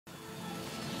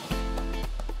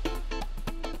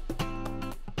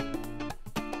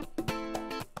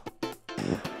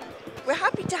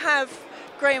to have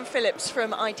Graham Phillips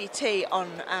from IDT on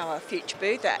our future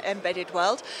booth at Embedded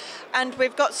World, and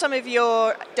we've got some of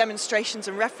your demonstrations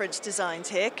and reference designs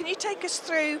here. Can you take us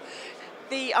through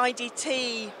the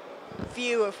IDT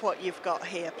view of what you've got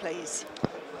here, please?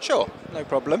 Sure, no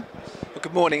problem. Well,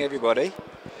 good morning, everybody.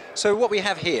 So what we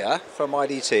have here from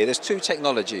IDT, there's two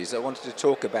technologies that I wanted to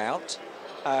talk about.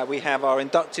 We have our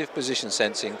inductive position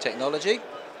sensing technology,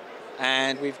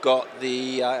 and we've got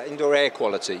the indoor air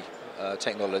quality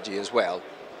technology as well.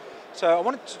 So I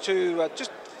wanted to just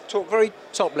talk very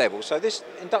top level. So this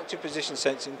inductive position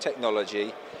sensing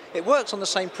technology, it works on the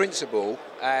same principle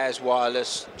as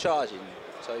wireless charging.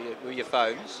 So with your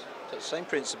phones, so it's the same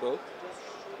principle.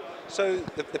 So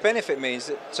the benefit means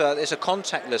that it's a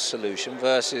contactless solution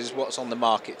versus what's on the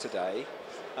market today,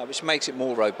 which makes it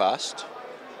more robust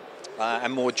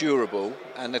and more durable,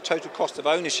 and the total cost of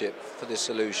ownership for this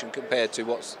solution compared to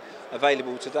what's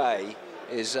available today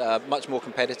is much more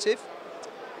competitive.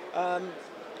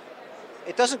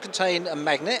 It doesn't contain a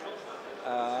magnet,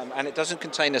 and it doesn't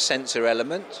contain a sensor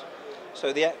element.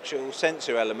 So the actual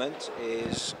sensor element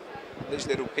is these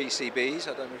little PCBs.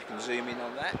 I don't know if you can zoom in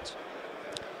on that.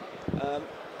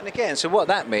 And again, so what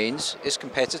that means is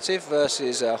competitive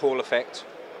versus Hall effect,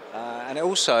 and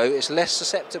also it's less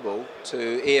susceptible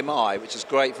to EMI, which is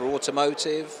great for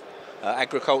automotive,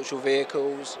 agricultural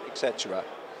vehicles, etc.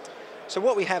 So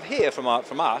what we have here from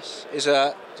us is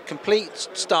a complete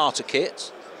starter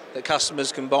kit that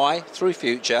customers can buy through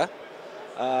Future.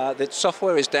 The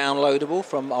software is downloadable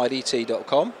from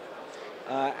IDT.com,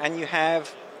 and you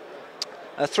have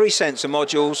 3 sensor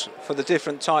modules for the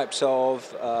different types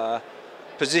of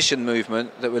position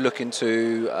movement that we're looking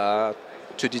to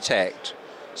detect.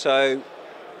 So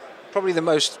probably the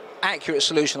most accurate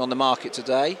solution on the market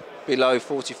today, below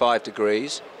 45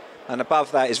 degrees, and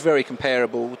above that is very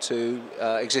comparable to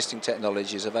existing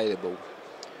technologies available.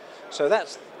 So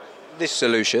that's this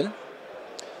solution.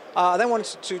 I then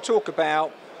wanted to talk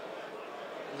about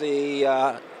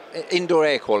the indoor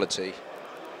air quality.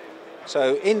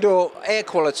 So indoor air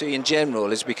quality in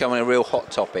general is becoming a real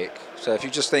hot topic. So if you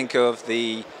just think of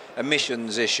the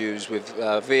emissions issues with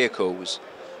vehicles,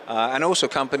 and also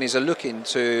companies are looking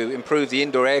to improve the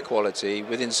indoor air quality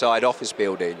with inside office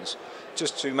buildings,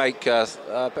 just to make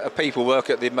people work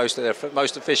at the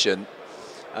most efficient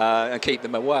and keep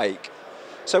them awake.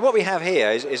 So what we have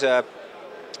here is a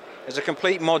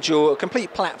complete module, a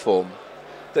complete platform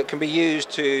that can be used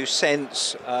to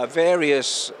sense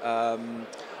various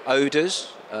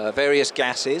odours, various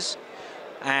gases,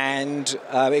 and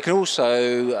it can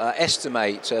also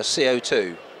estimate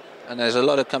CO2. And there's a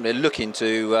lot of companies looking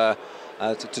to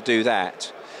do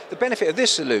that. The benefit of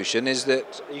this solution is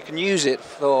that you can use it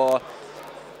for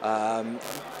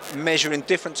measuring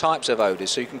different types of odours,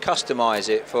 so you can customise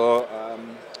it for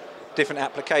different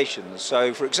applications.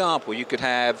 So for example, you could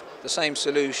have the same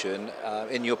solution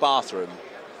in your bathroom,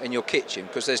 in your kitchen,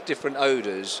 because there's different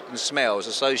odours and smells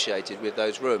associated with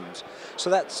those rooms. So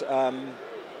that's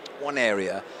one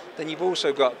area. Then you've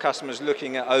also got customers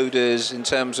looking at odours in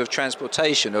terms of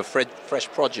transportation of fresh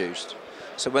produce.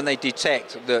 So when they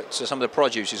detect that some of the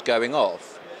produce is going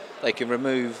off, they can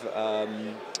remove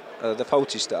the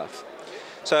faulty stuff.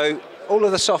 So all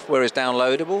of the software is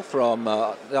downloadable from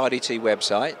the IDT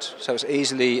website, so it's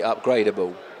easily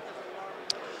upgradable.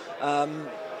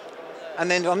 And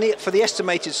then for the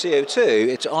estimated CO2,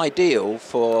 it's ideal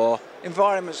for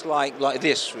environments like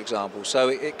this, for example. So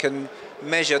it can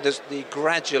measure the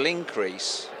gradual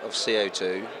increase of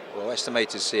CO2, or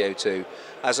estimated CO2,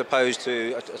 as opposed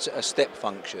to a step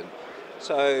function.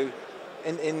 So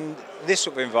in this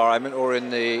sort of environment, or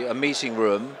in a meeting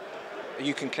room,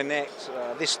 you can connect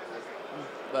this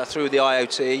through the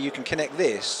IoT. You can connect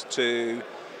this to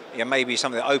maybe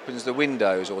something that opens the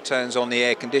windows or turns on the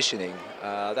air conditioning.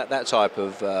 That type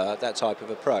of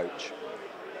approach.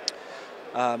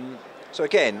 So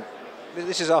again,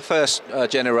 this is our first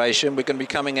generation. We're going to be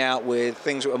coming out with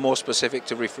things that are more specific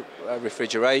to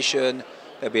refrigeration.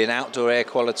 There'll be an outdoor air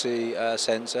quality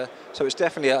sensor. So it's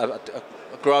definitely a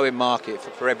growing market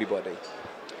for everybody.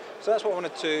 So that's what I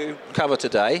wanted to cover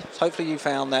today. Hopefully you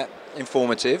found that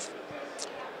informative.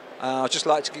 I'd just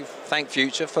like to thank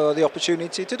Future for the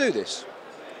opportunity to do this.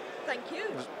 Thank you.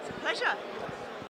 It's a pleasure.